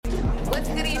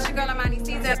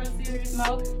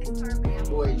Smoke.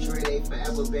 Boy, Trey, they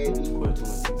forever, baby.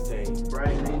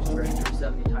 Brian H. Director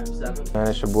 70 times 7. Man,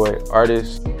 it's your boy,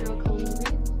 Artist. The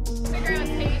girl's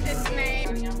Tasia's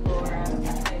name. Young Laura.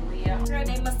 Leah. Girl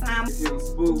named Masam. It's Young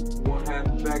Spook, one half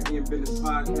of Back in Business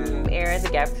Podcast. Aaron, the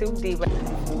Gap 2 Diva.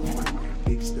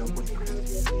 Big stuff.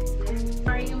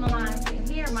 Are you Milan?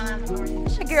 Here, Milan.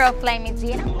 It's your girl, Flaming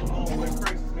Tina.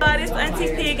 This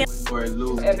Auntie Pig. Boy,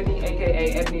 Lou. Ebony,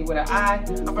 aka Ebony with an I. I'm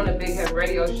from the Big Head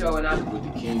Radio Show, and I'm with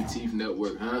the King Teeth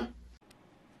Network, huh?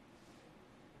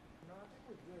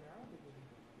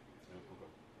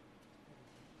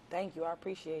 Thank you. I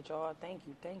appreciate y'all. Thank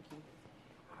you.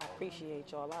 I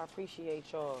appreciate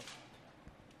y'all.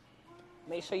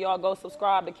 Make sure y'all go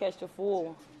subscribe to catch the full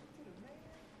one.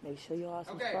 Make sure y'all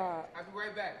subscribe. okay. I'll be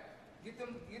right back. Get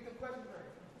them questions ready.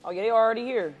 Oh, yeah, they already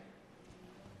here.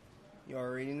 You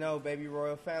already know, baby.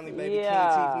 Royal Family, baby.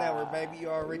 Yeah. King Teeth Network, baby. You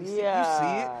already see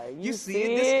Yeah. it. You see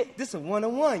it. This a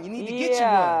one-on-one. You need to get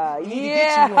Yeah. you one. You need to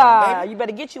get you one, baby. You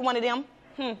better get you one of them.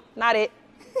 Not it.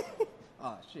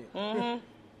 Oh, shit. Mm-hmm.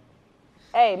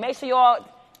 Hey, make sure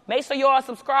y'all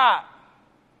subscribe.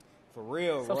 For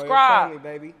real. Subscribe. Royal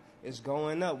Family, baby. It's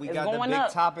going up. We It's got the going big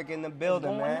up. topic in the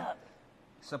building, Going man. up.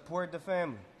 Support the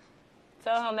family.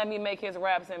 Tell him let me make his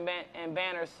raps and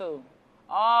banners too.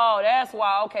 Oh, that's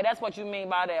why. Okay, that's what you mean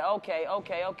by that. Okay.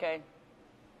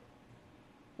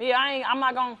 Yeah, I'm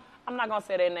not gonna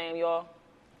say their name, y'all.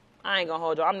 I ain't gonna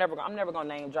hold y'all. I'm never gonna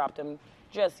name drop them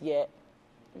just yet.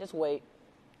 Just wait.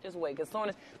 Cause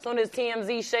soon as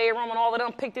TMZ, Shade Room, and all of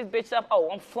them pick this bitch up,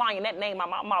 I'm flying that name out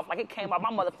my mouth like it came out my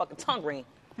motherfucking tongue ring.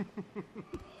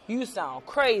 You sound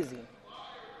crazy.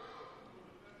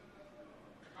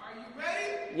 Are you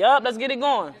ready? Yup, let's get it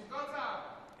going.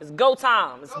 It's go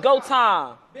time. It's go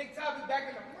time. Big topic back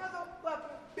in the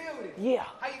motherfucking building. Yeah.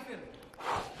 How you feeling?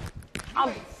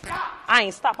 I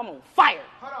ain't stop. I'm on fire.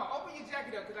 Hold on. Open your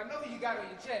jacket up, because I know who you got on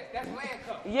your chest. That's land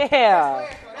cuff. Yeah.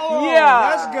 That's land cuff. Yeah.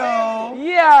 Let's go.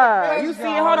 Yeah. You Let's see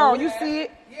go. it? Hold on. You see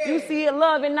it? You see it?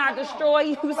 Love and not destroy.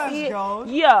 You Let's see it? go.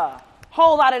 Yeah.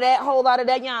 Whole lot of that. You know what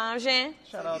I'm saying?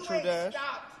 Shout out You True ain't Dash.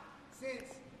 stopped since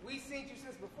we seen you,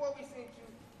 since before we seen you,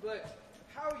 but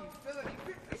how are you feeling?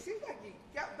 It seems like you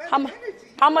got better energy.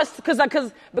 How much? Because I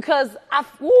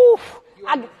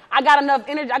got enough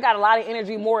energy. I got a lot of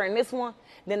energy more in this one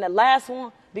than the last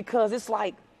one, because it's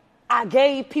like I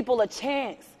gave people a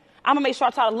chance. I'm gonna make sure I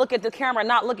try to look at the camera and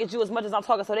not look at you as much as I'm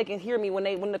talking, so they can hear me when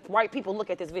the right people look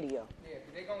at this video. Yeah,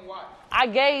 they gonna watch. I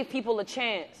gave people a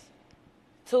chance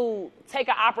to take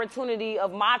an opportunity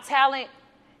of my talent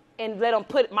and let them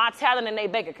put my talent in their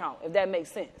bank account, if that makes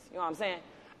sense. You know what I'm saying?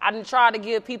 I didn't try to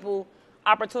give people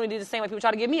opportunity the same way people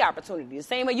try to give me opportunity. The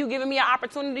same way you giving me an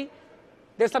opportunity,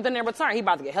 there's something in return. He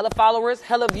about to get hella followers,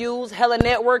 hella views, hella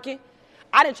networking.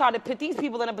 I didn't try to put these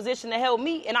people in a position to help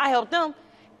me, and I helped them.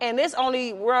 And it's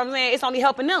only, where I'm saying, it's only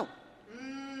helping them.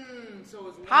 So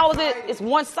it's How is it? It's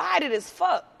one-sided as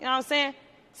fuck. You know what I'm saying?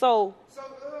 So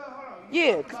hold on.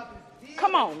 yeah. Talking about this deal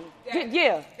Come on. that-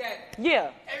 Yeah. that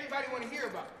Yeah. Everybody want to hear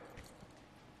about.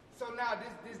 So now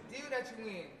this deal that you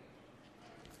win,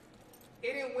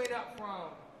 it didn't went up from,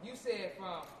 you said,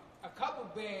 from a couple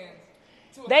bands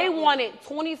to a They couple. wanted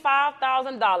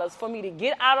 $25,000 for me to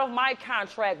get out of my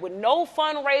contract with no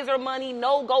fundraiser money,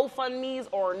 no GoFundMe's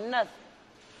or nothing.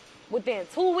 Within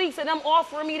 2 weeks of them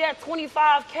offering me that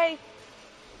 $25K,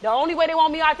 the only way they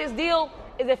want me out this deal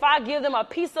is if I give them a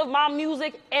piece of my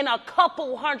music and a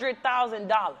couple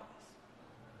 $100,000.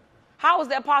 How is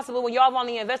that possible when y'all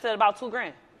only invested about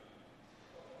 $2,000?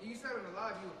 You said in the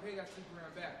live you would pay that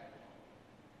 $2,000 back.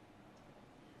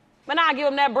 But I give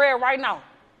them that bread right now.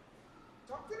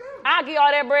 Talk to them. I give y'all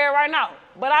that bread right now.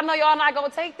 But I know y'all not going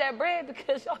to take that bread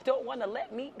because y'all don't want to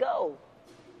let me go.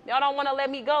 Y'all don't want to let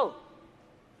me go.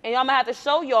 And y'all going to have to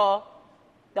show y'all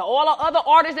that all the other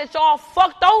artists that y'all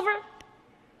fucked over,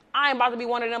 I ain't about to be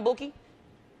one of them, Bookie.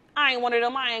 I ain't one of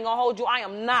them. I ain't going to hold you. I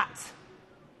am not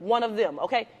one of them,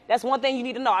 okay? That's one thing you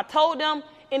need to know. I told them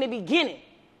in the beginning,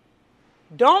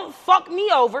 don't fuck me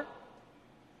over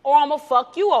or I'm going to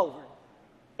fuck you over.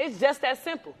 It's just that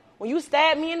simple. When you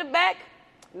stab me in the back,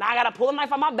 now I got to pull a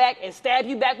knife on my back and stab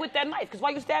you back with that knife. Because why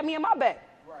you stab me in my back?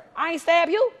 Right. I ain't stab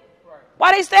you. Right.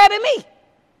 Why they stabbing me?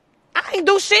 I ain't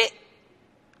do shit.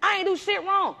 I ain't do shit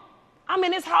wrong. I'm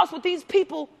in this house with these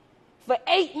people for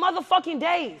 8 motherfucking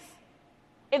days.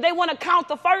 If they want to count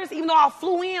the first, even though I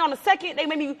flew in on the second, they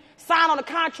made me sign on the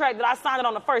contract that I signed it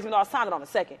on the first, even though I signed it on the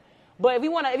second. But if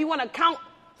you want to count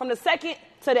from the second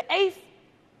to the 8th,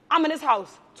 I'm in this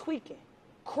house tweaking,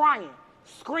 crying,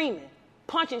 screaming,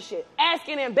 punching shit,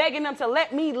 asking and begging them to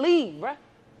let me leave, bruh.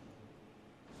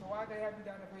 So why'd they have you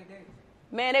down to pay days?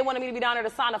 Man, they wanted me to be down there to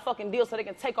sign a fucking deal so they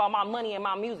can take all my money and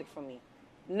my music from me.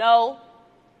 No.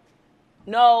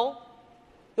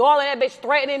 Y'all in that bitch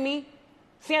threatening me,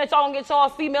 saying that y'all gonna get y'all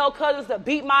female cousins to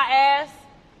beat my ass.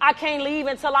 I can't leave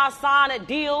until I sign a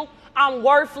deal. I'm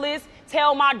worthless.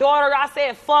 Tell my daughter I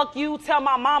said fuck you. Tell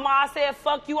my mama I said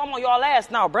fuck you. I'm on y'all ass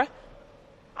now, bruh.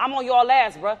 I'm on y'all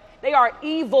ass, bruh. They are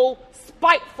evil,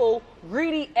 spiteful,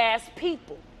 greedy ass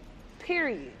people.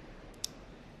 Period.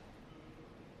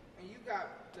 And you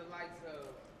got the likes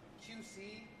of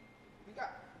QC. You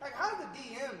got, like, how's the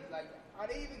DMs? Like, are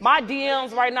they even... My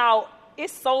DMs right now,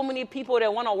 it's so many people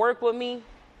that want to work with me,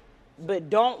 but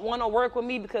don't want to work with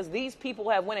me because these people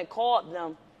have went and called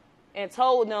them and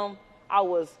told them I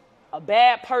was a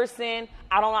bad person.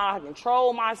 I don't know how to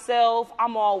control myself.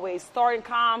 I'm always starting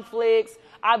conflicts.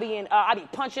 I be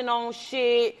punching on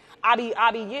shit.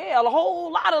 A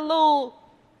whole lot of little,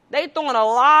 they throwing a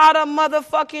lot of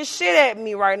motherfucking shit at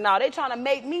me right now. They trying to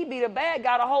make me be the bad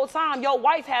guy the whole time. Your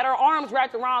wife had her arms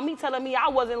wrapped around me telling me I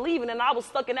wasn't leaving and I was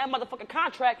stuck in that motherfucking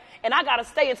contract and I got to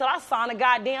stay until I sign a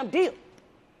goddamn deal.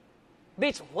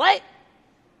 Bitch, what?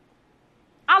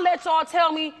 I let y'all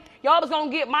tell me y'all was going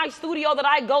to get my studio that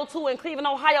I go to in Cleveland,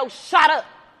 Ohio shot up.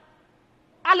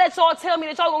 I let y'all tell me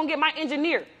that y'all going to get my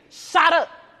engineer shot up.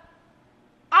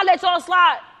 I let y'all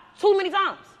slide too many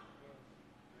times.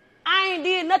 I ain't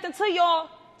did nothing to y'all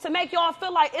to make y'all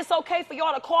feel like it's okay for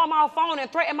y'all to call my phone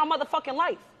and threaten my motherfucking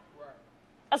life. Right.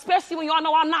 Especially when y'all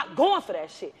know I'm not going for that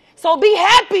shit. So be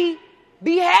happy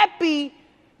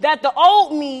that the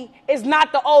old me is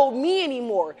not the old me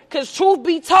anymore. Because truth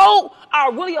be told, I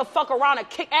really a fuck around and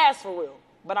kick ass for real.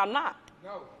 But I'm not.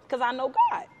 No. Because I know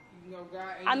God. You know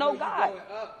God. And I know God. Going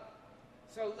up.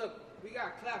 So look, we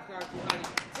got clap cards for money.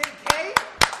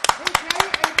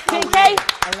 10K?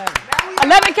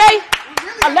 11K?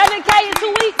 11K in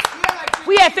 2 weeks?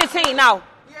 We at 15 now.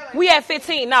 We at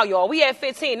 15 now, y'all. We at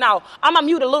 15 now. I'm going to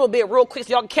mute a little bit real quick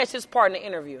so y'all can catch this part in the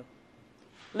interview.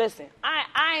 Listen,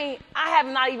 I have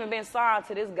not even been signed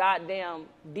to this goddamn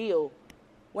deal.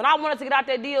 When I wanted to get out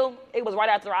that deal, it was right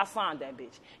after I signed that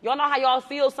bitch. Y'all know how y'all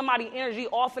feel somebody energy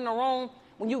off in the room?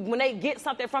 When they get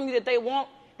something from you that they want,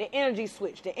 the energy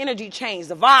switch, the energy change,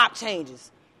 the vibe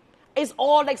changes. It's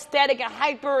all ecstatic and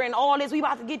hyper and all this. We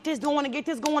about to get this going and get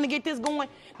this going and get this going.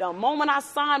 The moment I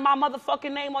signed my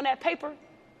motherfucking name on that paper,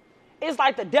 it's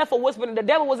like the devil whispering. The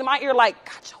devil was in my ear like,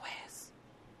 got your ass.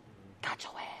 Got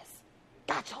your ass.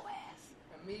 Got your ass.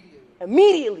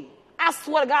 Immediately. I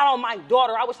swear to God on my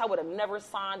daughter, I wish I would have never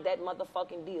signed that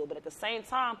motherfucking deal. But at the same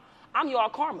time, I'm y'all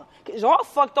karma. Because y'all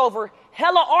fucked over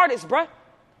hella artists, bruh.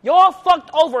 Y'all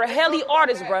fucked over hella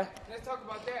artists, bruh. Let's talk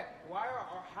about that. How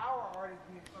are artists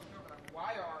being fucked over? Like,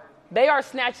 why are artists They are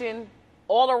snatching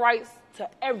all the rights to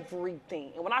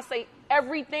everything. And when I say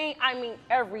everything, I mean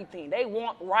everything. They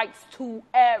want rights to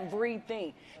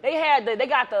everything. They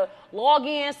got the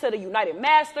logins to the United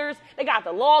Masters. They got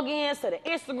the logins to the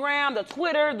Instagram, the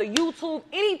Twitter, the YouTube,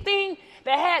 anything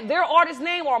that had their artist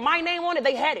name or my name on it,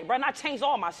 they had it, bro. And I changed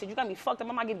all my shit. You got me fucked up.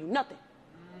 I'm not giving you nothing.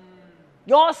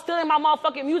 Y'all stealing my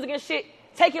motherfucking music and shit,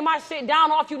 taking my shit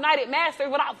down off United Masters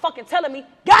without fucking telling me.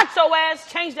 Got your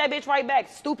ass. Change that bitch right back,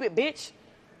 stupid bitch.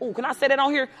 Ooh, can I say that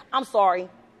on here? I'm sorry.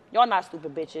 Y'all not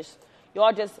stupid bitches.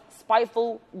 Y'all just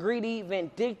spiteful, greedy,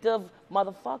 vindictive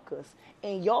motherfuckers.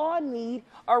 And y'all need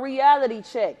a reality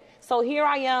check. So here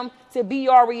I am to be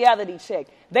your reality check.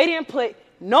 They didn't put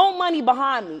no money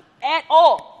behind me at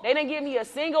all. They didn't give me a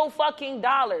single fucking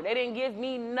dollar. They didn't give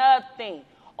me nothing.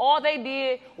 All they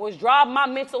did was drive my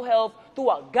mental health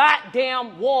through a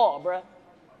goddamn wall, bruh.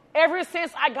 Ever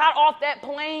since I got off that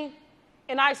plane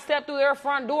and I stepped through their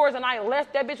front doors and I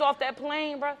left that bitch off that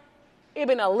plane, bruh, it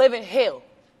been a living hell.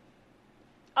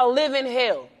 A living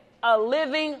hell. A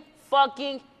living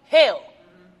fucking hell.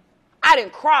 I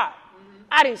didn't cry.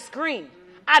 I didn't scream.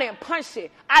 I didn't punch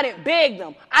shit. I didn't beg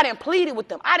them. I didn't plead it with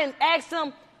them. I didn't ask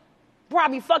them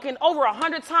probably fucking over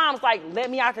 100 times like, let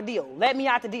me out the deal. Let me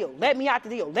out the deal. Let me out the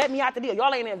deal. Let me out the deal.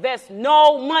 Y'all ain't invest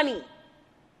no money.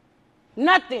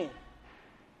 Nothing.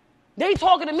 They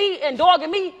talking to me and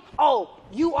dogging me. Oh,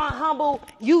 you are humble.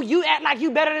 You act like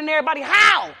you better than everybody.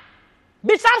 How?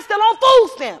 Bitch, I'm still on food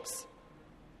stamps.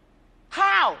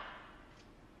 How?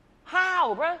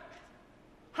 How, bruh?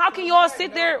 How can y'all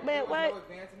sit there, man? What?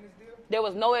 There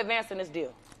was no advance in this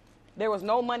deal. There was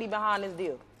no money behind this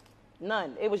deal.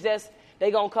 None. It was just,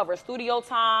 they gonna cover studio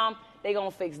time. They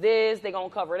gonna fix this. They gonna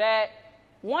cover that.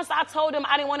 Once I told them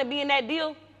I didn't want to be in that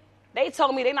deal, they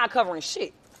told me they not covering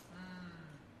shit.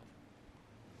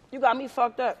 You got me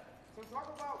fucked up. So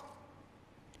talk about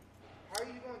how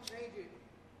you gonna change it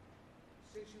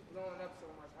since you blowing up so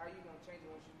much. How you gonna change it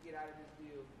once you get out of this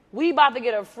deal We about to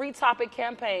get a free topic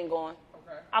campaign going.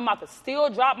 Okay. I'm about to still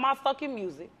drop my fucking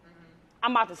music.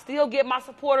 I'm about to still get my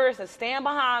supporters to stand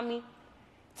behind me.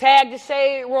 Tag the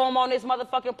Shade Room on this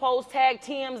motherfucking post. Tag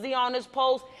TMZ on this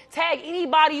post. Tag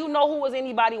anybody you know who is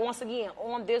anybody, once again,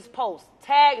 on this post.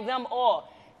 Tag them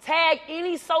all. Tag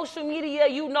any social media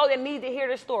you know that need to hear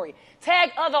the story.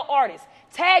 Tag other artists.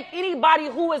 Tag anybody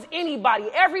who is anybody.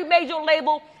 Every major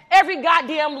label, every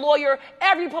goddamn lawyer,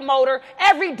 every promoter,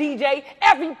 every DJ,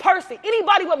 every person.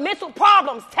 Anybody with mental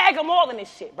problems, tag them all in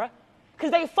this shit, bruh.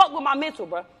 Because they fuck with my mental,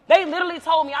 bruh. They literally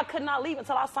told me I could not leave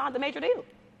until I signed the major deal.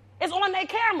 It's on their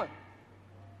camera.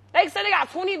 They said they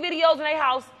got 20 videos in their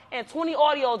house and 20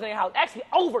 audios in their house. Actually,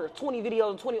 over 20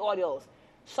 videos and 20 audios.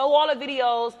 Show all the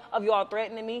videos of y'all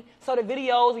threatening me. So the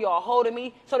videos of y'all holding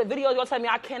me. So the videos of y'all telling me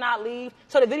I cannot leave.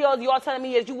 So the videos of y'all telling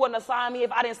me is you wouldn't have signed me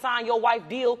if I didn't sign your wife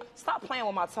deal. Stop playing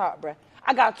with my top, bruh.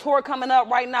 I got a tour coming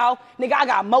up right now. Nigga, I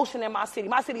got motion in my city.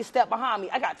 My city stepped behind me.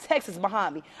 I got Texas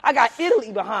behind me. I got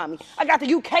Italy behind me. I got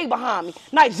the UK behind me.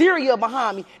 Nigeria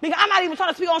behind me. Nigga, I'm not even trying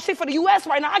to speak on shit for the US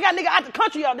right now. I got nigga out the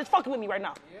country out that's fucking with me right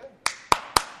now. Yeah.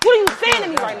 What are you saying to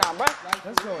me right now,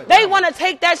 bro? They want to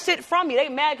take that shit from me. They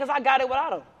mad because I got it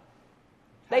without them.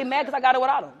 They mad because I got it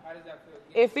without them. How does that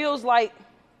feel? It feels like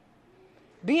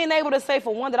being able to say,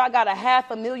 for one, that I got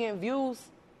 500,000 views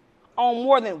on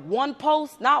more than one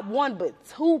post, not one, but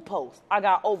 2 posts, I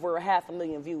got over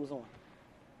 500,000 views on.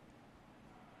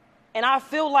 And I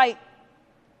feel like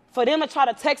for them to try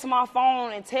to text my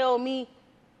phone and tell me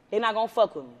they're not going to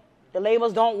fuck with me. The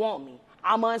labels don't want me.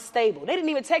 I'm unstable. They didn't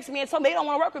even text me and tell me they don't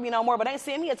want to work with me no more, but they ain't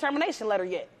sent me a termination letter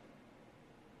yet.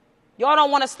 Y'all don't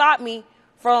want to stop me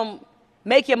from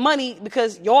making money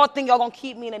because y'all think y'all going to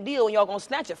keep me in a deal and y'all going to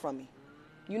snatch it from me.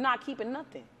 You're not keeping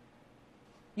nothing.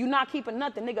 You're not keeping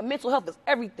nothing, nigga. Mental health is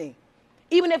everything.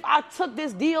 Even if I took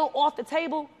this deal off the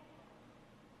table,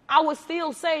 I would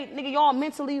still say, nigga, y'all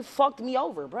mentally fucked me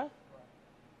over, bruh.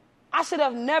 I should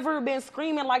have never been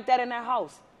screaming like that in that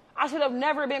house. I should have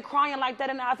never been crying like that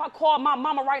in that. If I called my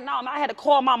mama right now, I had to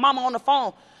call my mama on the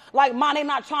phone. Like, Mom, they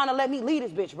not trying to let me leave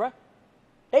this bitch, bruh.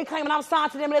 They claiming I'm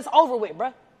signed to them and it's over with,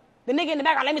 bruh. The nigga in the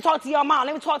background, let me talk to your mom.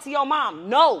 Let me talk to your mom.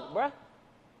 No, bruh.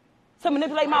 To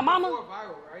manipulate my mama?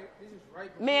 Viral, right? This is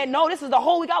right before. Man, no, this is the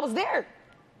whole week I was there.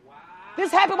 Wow.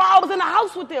 This happened while I was in the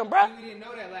house with them, bruh. You didn't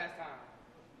know that last time.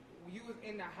 You was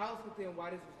in the house with them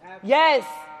while this was happening? Yes.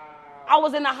 Wow. I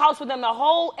was in the house with them the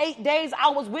whole 8 days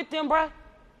I was with them, bruh.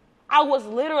 I was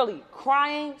literally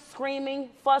crying, screaming,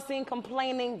 fussing,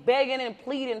 complaining, begging, and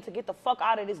pleading to get the fuck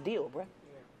out of this deal, bruh.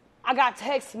 Yeah. I got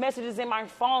text messages in my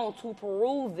phone to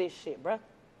prove this shit, bruh.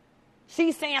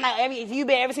 She's saying,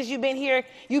 ever since you've been here,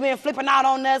 you've been flipping out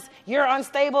on us. You're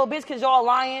unstable, bitch, because y'all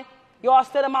lying. Y'all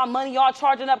stealing my money. Y'all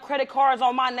charging up credit cards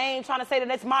on my name, trying to say that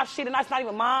that's my shit and that's not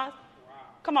even mine. Wow.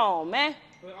 Come on, man.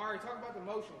 But, all right, talk about the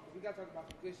motion. We got to talk about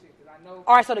the good shit, because I know.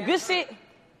 All right, so the good shit,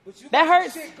 but you that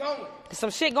hurts. Shit going.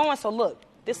 Some shit going, so look.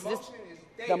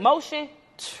 The motion.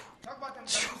 Talk about them,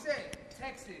 like you said,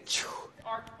 Texas.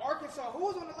 Arkansas, who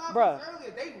was on the live Bruh.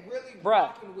 earlier? They really Bruh,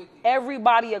 rocking with you.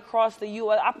 everybody across the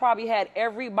U.S., I probably had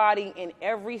everybody in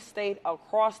every state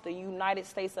across the United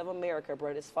States of America,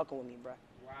 bruh, that's fucking with me, bruh.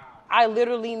 Wow. I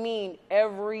literally mean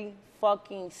every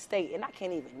fucking state. And I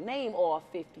can't even name all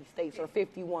 50 states or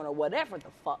 51 or whatever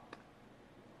the fuck.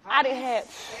 How do you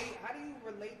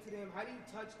relate to them? How do you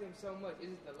touch them so much? Is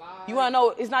it the lies? You want to know,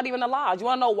 it's not even the lies. You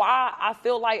want to know why I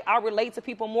feel like I relate to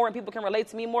people more and people can relate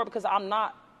to me more? Because I'm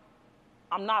not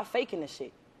faking this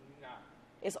shit. Nah.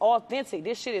 It's authentic.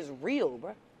 This shit is real,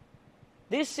 bro.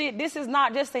 This is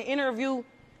not just an interview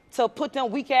to put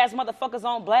them weak-ass motherfuckers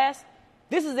on blast.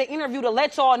 This is an interview to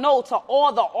let y'all know to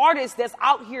all the artists that's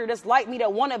out here that's like me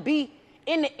that want to be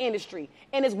in the industry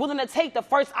and is willing to take the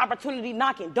first opportunity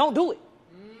knocking. Don't do it.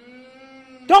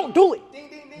 Don't do it.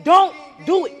 Don't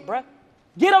do it, bruh.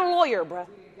 Get a lawyer, bruh.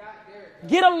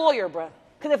 Get a lawyer, bruh.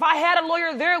 Because if I had a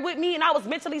lawyer there with me and I was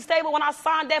mentally stable when I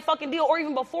signed that fucking deal, or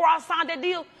even before I signed that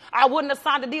deal, I wouldn't have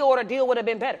signed the deal, or the deal would have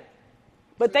been better.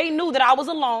 But they knew that I was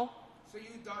alone. So you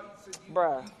thought,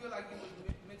 bruh. You feel like you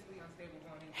was mentally unstable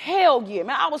going in? Hell yeah,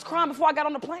 man. I was crying before I got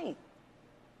on the plane.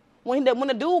 When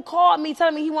the dude called me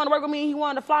telling me he wanted to work with me, he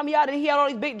wanted to fly me out, and he had all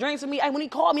these big drinks with me, and when he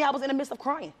called me, I was in the midst of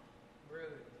crying. Really?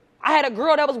 I had a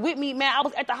girl that was with me, man. I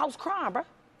was at the house crying, bruh.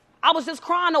 I was just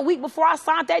crying a week before I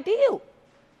signed that deal.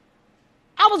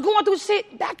 I was going through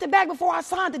shit back to back before I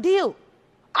signed the deal.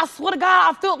 I swear to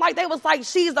God, I felt like they was like,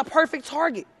 she's the perfect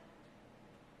target.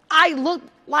 I looked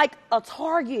like a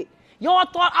target. Y'all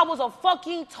thought I was a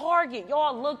fucking target.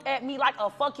 Y'all looked at me like a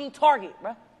fucking target,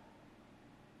 bruh.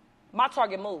 My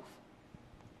target moved.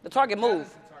 The target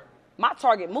moved. My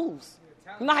target moves.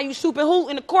 You know how you shoot and hoot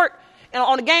in the court and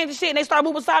on the games and shit, and they start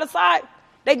moving side to side.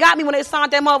 They got me when they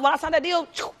signed that motherfucker. When I signed that deal,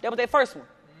 that was their first one.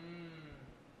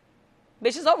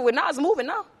 Bitch, it's over with. Now it's moving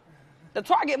now. The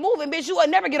target moving, bitch. You will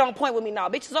never get on point with me now.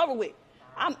 Bitch, it's over with.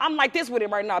 I'm like this with it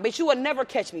right now. Bitch, you will never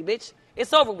catch me, bitch.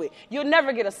 It's over with. You'll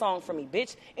never get a song from me,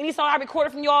 bitch. Any song I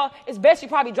recorded from y'all, it's best you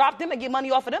probably drop them and get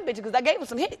money off of them bitches because I gave them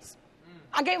some hits.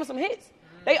 I gave them some hits.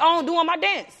 They own doing my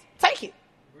dance. Take it.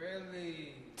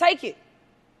 Really? Take it.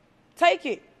 Take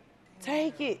it.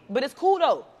 Take it. But it's cool,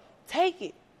 though. Take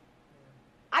it.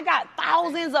 I got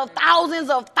thousands of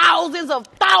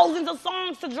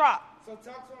songs to drop. So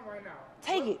talk to him right now.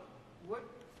 Take it. What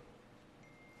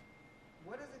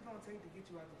is it going to take to get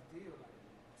you out this deal? Like,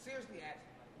 seriously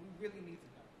asking. Like, we really need to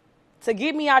know. To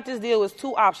get me out this deal is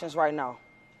two options right now.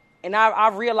 And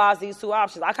I've realized these two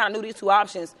options. I kind of knew these two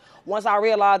options once I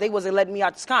realized they wasn't letting me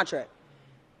out this contract.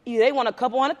 Either they want a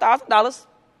couple $100,000,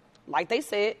 like they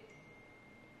said,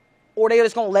 or they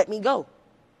just going to let me go.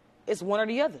 It's one or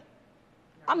the other.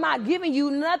 I'm not giving you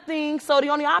nothing, so the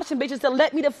only option, bitch, is to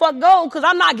let me the fuck go, because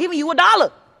I'm not giving you $1.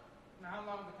 Now, how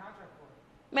long is the contract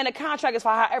for? Man, the contract is for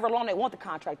however long they want the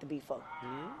contract to be for. So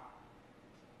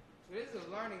this is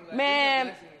a learning lesson.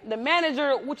 Man, the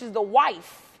manager, which is the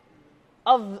wife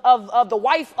of the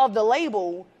wife of the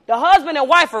label, the husband and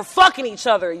wife are fucking each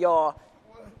other, y'all.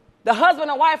 The husband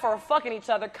and wife are fucking each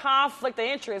other. Conflict of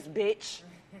interest, bitch.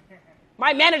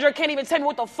 My manager can't even tell me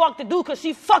what the fuck to do because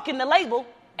she fucking the label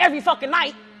every fucking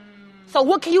night. So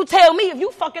what can you tell me if you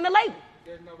fucking the label?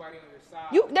 There's nobody on your side.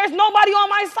 There's nobody on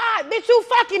my side. Bitch, you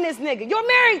fucking this nigga. You're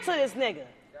married to this nigga.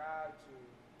 Got you.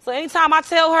 So anytime I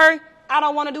tell her, I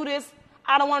don't want to do this,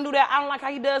 I don't want to do that, I don't like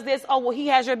how he does this, oh, well, he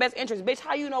has your best interest. Bitch,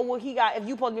 how you know what he got if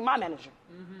you supposed to be my manager?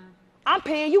 Mm-hmm. I'm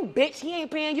paying you, bitch. He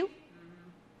ain't paying you. Mm-hmm.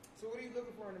 So what are you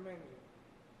looking for in a manager?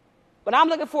 What I'm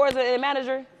looking for as a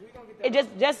manager, it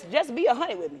just be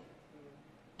 100 with me.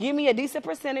 Mm-hmm. Give me a decent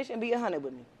percentage and be 100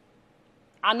 with me.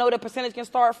 I know the percentage can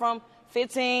start from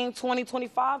 15, 20,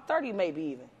 25, 30 maybe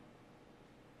even.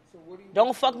 So what do you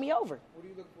don't fuck me over. What are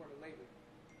you looking for in a label?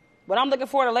 What I'm looking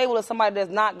for in a label is somebody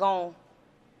that's not going to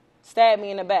stab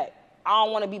me in the back. I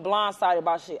don't want to be blindsided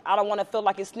by shit. I don't want to feel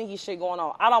like it's sneaky shit going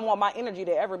on. I don't want my energy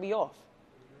to ever be off.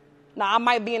 Now, I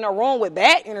might be in a room with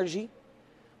bad energy,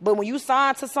 but when you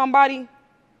sign to somebody,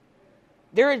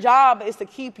 their job is to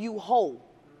keep you whole.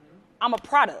 I'm a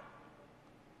product.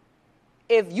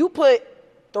 If you put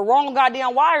the wrong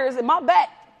goddamn wires in my back,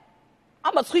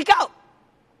 I'm going to tweak out.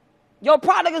 Your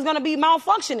product is going to be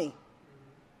malfunctioning.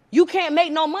 You can't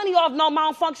make no money off no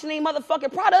malfunctioning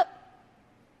motherfucking product.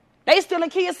 They stealing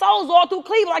Kia Souls all through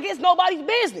Cleveland like it's nobody's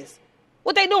business.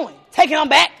 What they doing? Taking them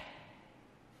back?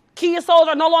 Kia Souls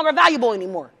are no longer valuable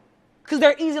anymore because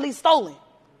they're easily stolen.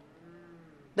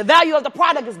 The value of the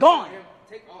product is gone.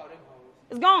 Take all them hoes.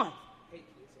 It's gone. Hate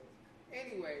Kia Souls.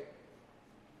 Anyway,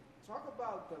 talk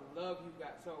about the love you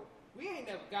got. So we ain't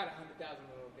never got 100,000 on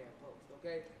those damn posts,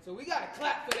 okay? So we got to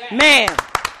clap for that.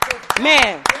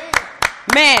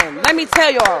 Man, let me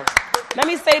tell y'all. Let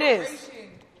me say this.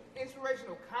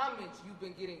 Inspirational comments you've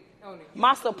been getting on the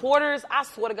My supporters, I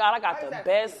swear to God, I got the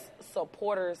best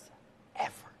supporters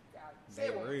ever. Say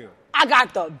it Real. I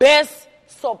got the best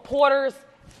supporters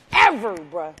ever,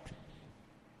 bruh.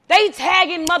 They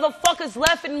tagging motherfuckers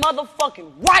left and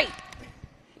motherfucking right.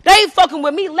 They fucking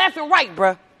with me left and right,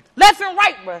 bruh. Left and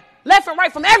right, bruh. Left and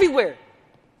right from everywhere.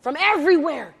 From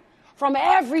everywhere. From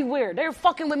everywhere. They're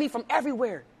fucking with me from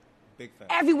everywhere. Big fan.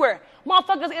 Everywhere.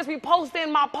 Motherfuckers is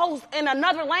reposting my post in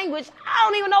another language. I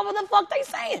don't even know what the fuck they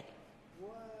saying.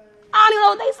 I don't even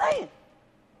know what they saying.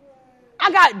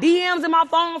 I got DMs in my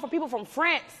phone from people from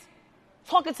France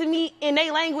talking to me in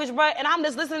their language, bro, and I'm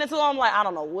just listening to them like, I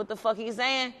don't know what the fuck he's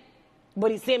saying, but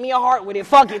he sent me a heart with it.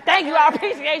 Fuck it. Thank you. I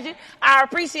appreciate you. I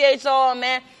appreciate y'all,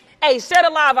 man. Hey, share the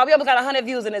live. We almost got 100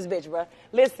 views in this bitch, bro.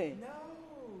 Listen. No.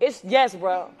 It's, yes,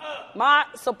 bro. My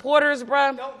supporters,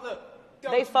 bro. Don't look.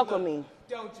 They fuck with me.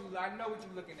 Don't you? I know what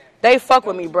you're looking at. They fuck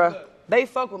with me, bro. They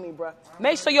fuck with me, bro.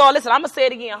 Make sure y'all listen. I'm gonna say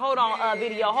it again. Hold on,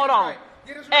 video. Hold on.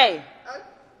 Hey,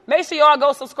 make sure y'all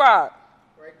go subscribe.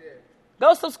 Right there.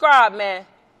 Go subscribe, man.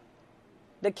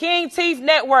 The King Teeth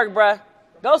Network, bro.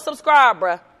 Go subscribe,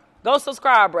 bro. Go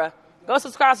subscribe, bro. Go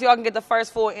subscribe so y'all can get the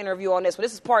first full interview on this one.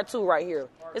 This is part 2 right here.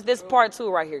 This is part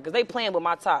 2 right here because they playing with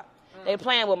my top. They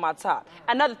playing with my top.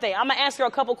 Another thing, I'm gonna answer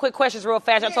a couple quick questions real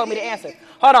fast. Y'all told me to answer.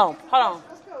 Hold on.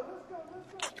 Let's go.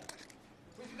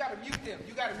 But you gotta mute them.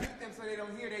 You gotta mute them so they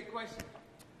don't hear their question.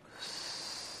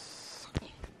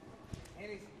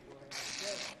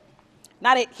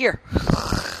 Not it here.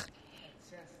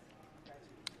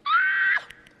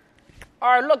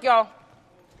 All right, look, y'all.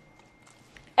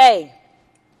 Hey,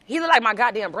 he look like my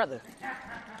goddamn brother.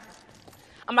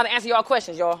 I'm about to answer y'all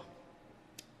questions, y'all.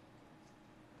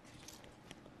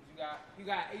 You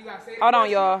got to say the Hold on,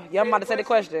 question, y'all. Yeah, I'm say about to say the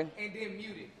question. And then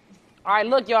mute it. All right,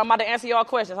 look, y'all. I'm about to answer y'all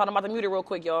questions. Hold on, I'm about to mute it real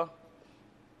quick, y'all.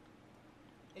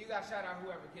 And you got to shout out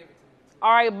whoever gave it to you.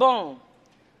 All right, boom.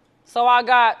 So I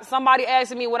got somebody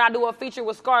asking me when I do a feature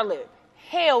with Scarlett.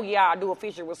 Hell yeah, I do a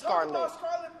feature with Talk Scarlett. about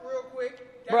Scarlett real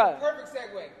quick. That's Bruh. a perfect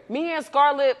segue. Me and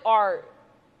Scarlett are,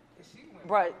 She went.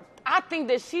 bruh, I think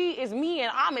that she is me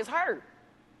and I'm is her.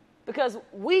 Because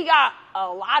we got a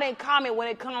lot in common when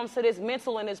it comes to this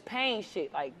mental and this pain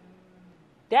shit. Like,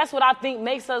 that's what I think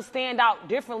makes us stand out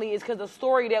differently is because the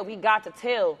story that we got to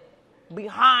tell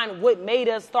behind what made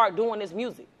us start doing this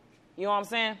music. You know what I'm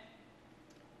saying?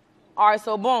 All right,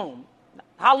 so boom.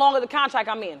 How long is the contract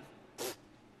I'm in?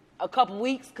 A couple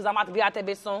weeks, because I'm about to be out that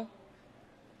bitch soon.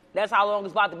 That's how long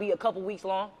it's about to be, a couple weeks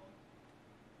long.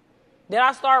 Then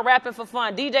I start rapping for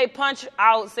fun. DJ Punch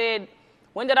out said,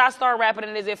 when did I start rapping,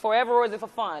 and is it forever or is it for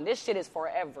fun? This shit is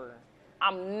forever.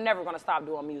 I'm never going to stop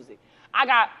doing music. I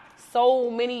got so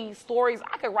many stories.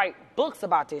 I could write books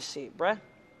about this shit, bruh.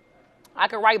 I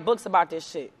could write books about this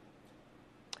shit.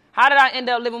 How did I end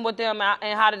up living with them,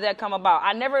 and how did that come about?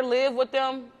 I never lived with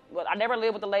them. But I never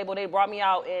lived with the label. They brought me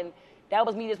out, and that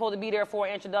was me just supposed to be there for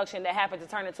an introduction that happened to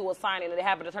turn into a signing, and it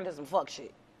happened to turn into some fuck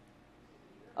shit.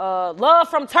 Love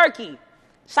from Turkey.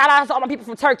 Shout out to all my people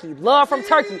from Turkey. Love from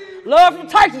Turkey. Love from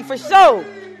Turkey, for sure.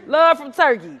 Love from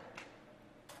Turkey.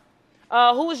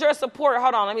 Who is your support?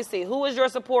 Hold on, let me see. Who is your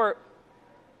support?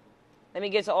 Let me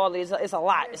get to all these. It's a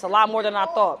lot. It's a lot more than I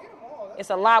thought.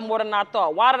 It's a lot more than I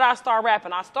thought. Why did I start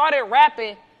rapping? I started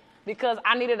rapping because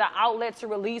I needed an outlet to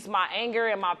release my anger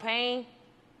and my pain.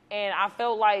 And I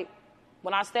felt like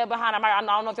when I stepped behind that microphone,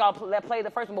 I don't know if y'all played the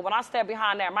first one, but when I stepped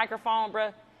behind that microphone,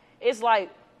 bruh, it's like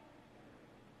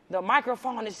the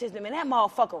microphone is just, man, that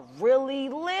motherfucker really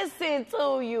listened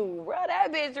to you, bruh.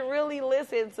 That bitch really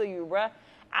listened to you, bruh.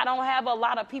 I don't have a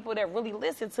lot of people that really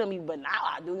listen to me, but now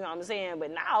I do, you know what I'm saying?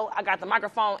 But now I got the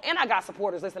microphone and I got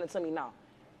supporters listening to me now.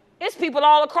 It's people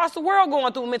all across the world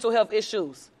going through mental health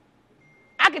issues.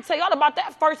 I can tell y'all about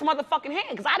that first motherfucking hand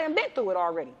because I done been through it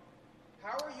already.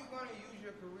 How are you going to use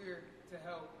your career to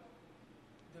help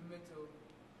the mental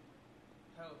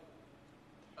health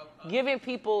of others? Giving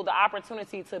people the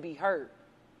opportunity to be heard.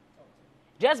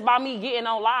 Just by me getting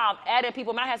on live, adding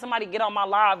people. Man, I had somebody get on my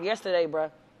live yesterday,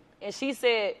 bro, and she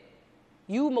said,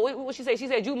 what she said? She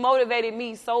said, you motivated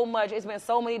me so much. It's been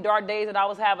so many dark days that I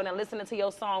was having, and listening to your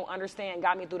song, Understand,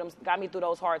 got me through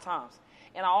those hard times.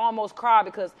 And I almost cried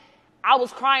because I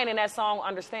was crying in that song,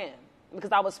 Understand,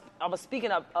 because I was speaking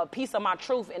a piece of my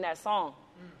truth in that song,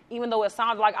 even though it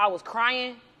sounded like I was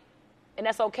crying, and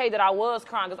that's okay that I was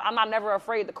crying because I'm not never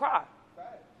afraid to cry.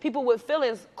 People with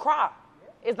feelings cry.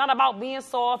 It's not about being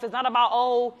soft. It's not about,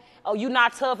 oh, you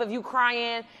not tough if you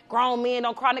crying. Grown men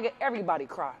don't cry. Nigga, everybody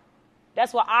cry.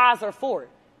 That's what eyes are for,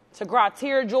 to cry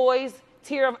tear joys,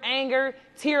 tear of anger,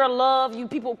 tear of love. You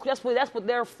people, that's what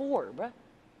they're for, bruh.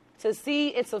 To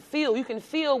see and to feel. You can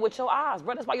feel with your eyes,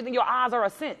 bruh. That's why you think your eyes are a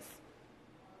sense.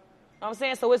 You know what I'm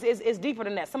saying? So it's deeper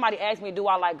than that. Somebody asked me, do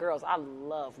I like girls? I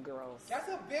love girls. That's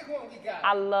a big one we got.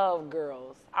 I love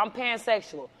girls. I'm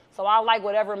pansexual, so I like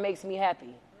whatever makes me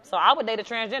happy. So I would date a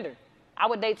transgender. I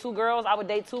would date 2 girls. I would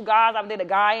date 2 guys. I would date a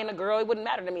guy and a girl. It wouldn't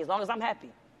matter to me as long as I'm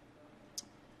happy.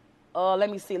 Let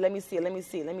me see. They're going to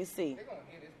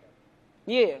hear this,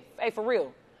 Yeah, hey, for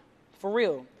real.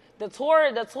 The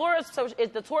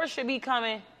tour should be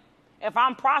coming. If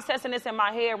I'm processing this in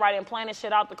my head right and planning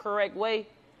shit out the correct way,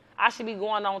 I should be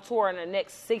going on tour in the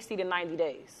next 60 to 90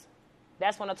 days.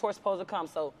 That's when the tour's supposed to come.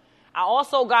 So I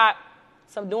also got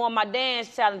some doing my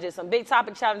dance challenges, some big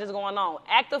topic challenges going on.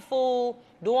 Act the Fool,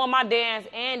 doing my dance,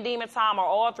 and Demon Time are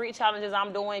all 3 challenges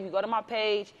I'm doing. If you go to my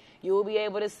page, you will be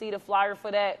able to see the flyer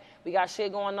for that. We got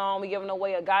shit going on. We giving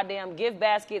away a goddamn gift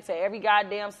basket to every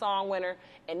goddamn song winner.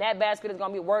 And that basket is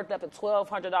going to be worth up to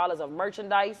 $1,200 of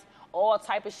merchandise, all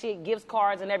type of shit, gift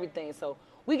cards and everything. So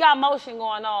we got motion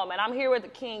going on, man. I'm here with the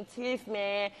King Tiff,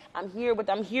 man. I'm here,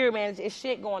 man. It's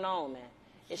shit going on, man.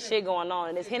 It's shit going on.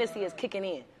 And this Hennessy is kicking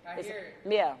in. I hear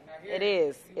it. Yeah, it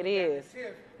is. You It got is. the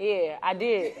tip. Yeah,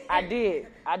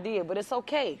 I did. But it's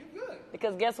okay. You good.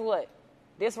 Because guess what?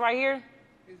 This right here,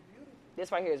 It's beautiful.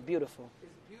 this right here is beautiful.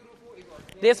 It's beautiful. It's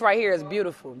organic. This right here is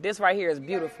beautiful. This right here is You got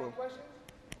any beautiful. more questions?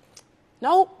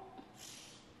 Nope.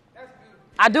 That's beautiful.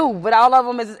 I do, but all of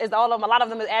them is all of them. A lot of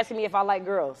them is asking me if I like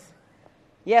girls.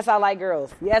 Yes, I like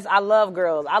girls. Yes, I love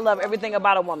girls. I love everything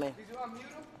about a woman. Did you unmute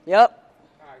him? Yep.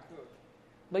 All right, good.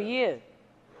 But yeah,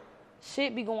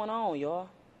 shit be going on, y'all.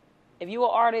 If you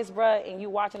an artist, bruh, and you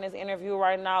watching this interview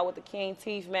right now with the King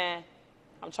Teeth, man,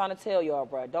 I'm trying to tell y'all,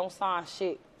 bruh, don't sign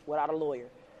shit without a lawyer.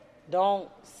 Don't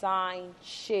sign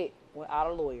shit without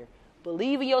a lawyer.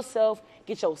 Believe in yourself.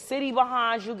 Get your city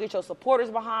behind you. Get your supporters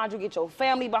behind you. Get your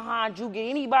family behind you. Get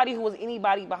anybody who is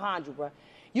anybody behind you, bro.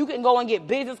 You can go and get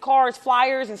business cards,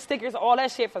 flyers, and stickers, all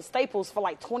that shit for Staples for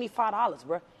like $25,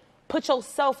 bro. Put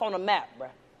yourself on the map, bro.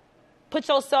 Put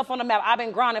yourself on the map. I've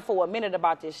been grinding for a minute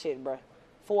about this shit, bro.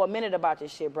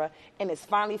 And it's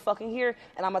finally fucking here,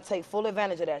 and I'm going to take full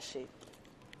advantage of that shit.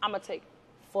 I'm going to take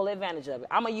full advantage of it.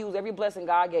 I'm going to use every blessing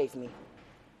God gave me.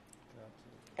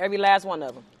 Every last one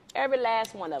of them. Every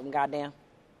last one of them, goddamn.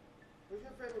 What's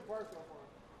your favorite part so far?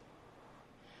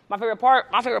 My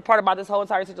favorite part about this whole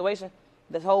entire situation,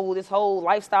 this whole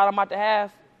lifestyle I'm about to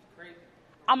have, Crazy.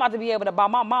 I'm about to be able to buy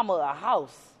my mama a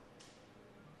house.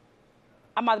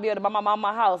 I'm about to be able to buy my mama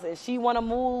a house, and she want to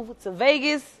move to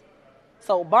Vegas.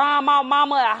 So buying my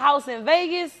mama a house in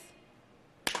Vegas,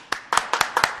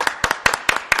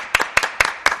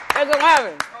 that's gonna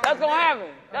happen. That's gonna happen.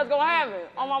 That's gonna happen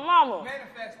on my mama.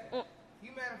 Manifesting.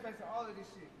 You manifested all of this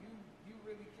shit. You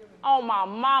really killing it. On my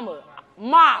mama.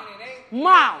 Mom.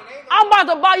 I'm about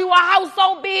to buy you a house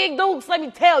so big, Dukes. Let me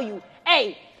tell you.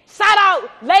 Hey, shout out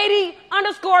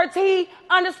lady_T_archives,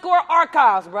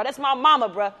 bro. That's my mama,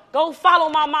 bro. Go follow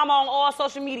my mama on all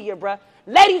social media, bro.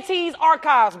 Lady T's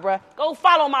Archives, bro. Go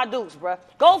follow my Dukes, bro.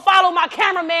 Go follow my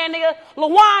cameraman, nigga.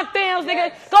 LaJuan Films,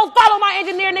 nigga. Go follow my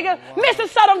engineer, nigga. Mr.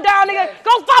 Shut 'em Down, nigga.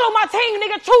 Go follow my team,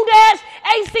 nigga. True Dash,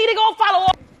 AC, nigga. Go follow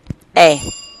all. Hey,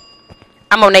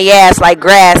 I'm on their ass like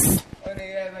grass.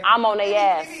 I'm on their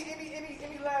ass.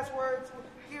 Any last words?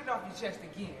 Get it off your chest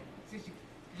again. Since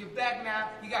you're back now,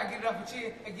 you got to get it off your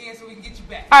chest again so we can get you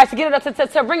back. All right, so get it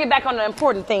up to bring it back on the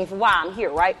important thing for why I'm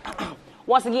here, right?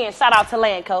 Once again, shout out to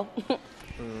Landco.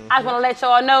 I just want to let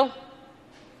y'all know,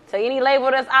 to any label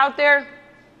that's out there,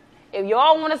 if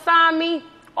y'all want to sign me,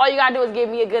 all you got to do is give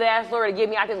me a good-ass lawyer to get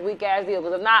me out this weak-ass deal.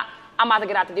 Because if not, I'm about to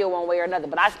get out the deal one way or another.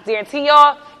 But I guarantee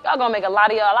y'all going to make a lot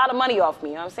of money off me,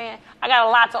 you know what I'm saying? I got a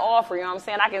lot to offer, you know what I'm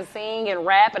saying? I can sing and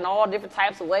rap in all different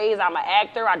types of ways. I'm an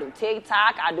actor. I do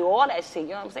TikTok. I do all that shit, you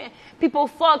know what I'm saying? People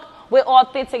fuck with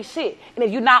authentic shit. And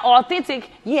if you're not authentic,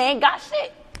 you ain't got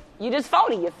shit. You just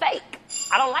phony. You're fake.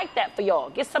 I don't like that for y'all.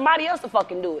 Get somebody else to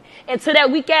fucking do it. And to that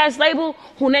weak-ass label,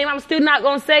 whose name I'm still not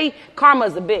going to say,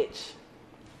 Karma's a bitch.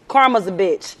 Karma's a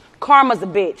bitch. Karma's a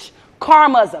bitch.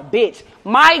 Karma's a bitch.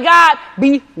 My God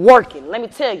be working. Let me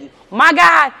tell you. My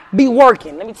God be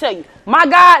working. Let me tell you. My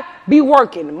God be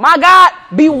working. My God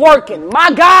be working.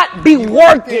 My God be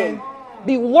working.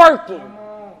 Be working.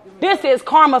 This is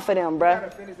karma for them,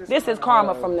 bruh. This is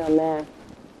karma from them, man.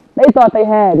 They thought they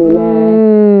had me,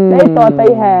 man. They thought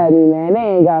they had me, man. They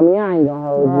ain't got me. I ain't gonna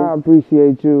hold you. I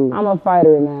appreciate you. I'm a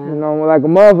fighter, man. You know, like a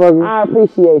motherfucker. I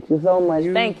appreciate you so much.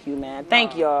 Thank you, man.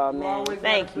 Thank y'all, man.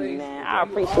 Thank you, man. I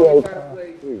appreciate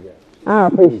y'all. I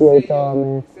appreciate y'all,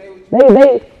 man.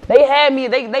 They had me.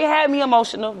 They had me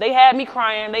emotional. They had me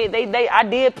crying. I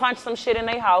did punch some shit in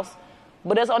their house,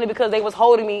 but that's only because they was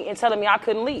holding me and telling me I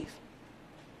couldn't leave.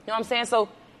 You know what I'm saying? So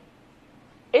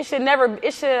it should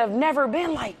have never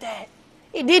been like that.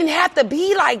 It didn't have to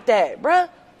be like that, bruh.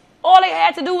 All they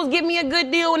had to do was give me a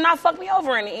good deal and not fuck me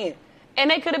over in the end.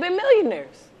 And they could have been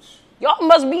millionaires. Y'all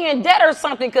must be in debt or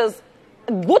something, because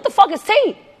what the fuck is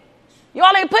T?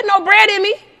 Y'all ain't putting no bread in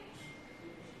me.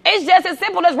 It's just as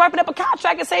simple as wrapping up a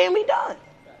contract and saying we done.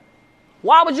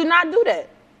 Why would you not do that?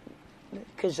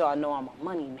 Because y'all know I'm a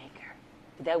money maker.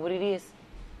 Is that what it is?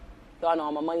 Y'all know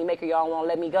I'm a money maker. Y'all won't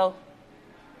let me go?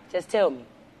 Just tell me.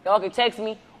 Y'all can text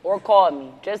me or call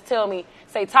me. Just tell me.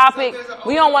 Say, Topic,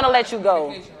 we don't want to let you go.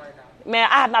 Right now. Man,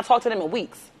 I have not talked to them in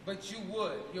weeks. But you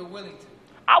would. You're willing to.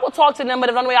 I will talk to them, but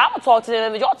the only way I will talk to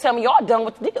them is y'all tell me y'all done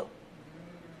with the deal.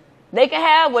 They can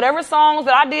have whatever songs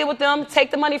that I did with them, take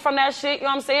the money from that shit, you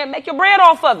know what I'm saying? Make your bread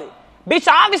off of it. Bitch,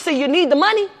 obviously you need the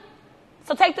money.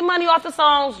 So take the money off the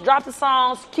songs, drop the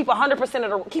songs, keep 100%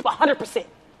 of the, keep 100%.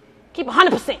 Keep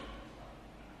 100%.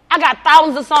 I got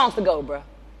thousands of songs to go, bro.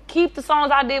 Keep the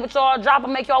songs I did with y'all, drop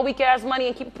them, make y'all weak ass money,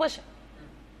 and keep it pushing.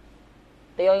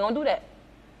 They ain't gonna do that.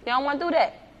 They don't want to do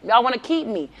that. Y'all want to keep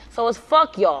me. So it's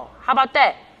fuck y'all. How about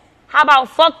that? How about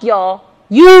fuck y'all?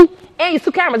 You and your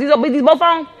two cameras. These both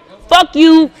on? Fuck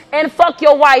you and fuck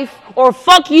your wife, or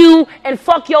fuck you and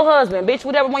fuck your husband. Bitch,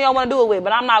 whatever one y'all want to do it with.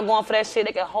 But I'm not going for that shit.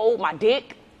 They can hold my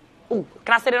dick. Ooh,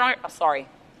 can I say that on here? I'm sorry.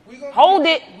 Hold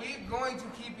it. We're going to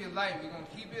keep it light. We're going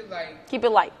to keep it light. Keep it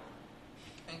light.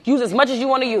 Use as much as you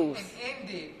want to use. And end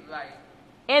it light.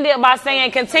 End it by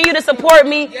saying, continue to support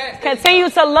me, continue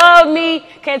to love me,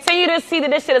 continue to see that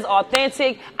this shit is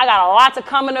authentic. I got a lot to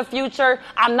come in the future.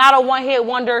 I'm not a one-hit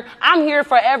wonder. I'm here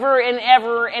forever and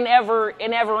ever and ever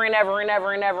and ever and ever and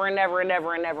ever and ever and ever and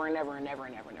ever and ever and ever and ever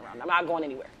and ever and ever. I'm not going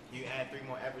anywhere. You add 3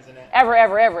 more evers in that? Ever,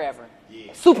 ever, ever, ever.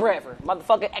 Yeah. Super ever.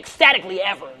 Motherfucker, ecstatically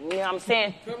ever. You know what I'm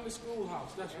saying? Come to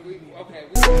schoolhouse. That's what we need.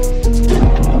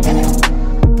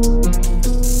 Okay.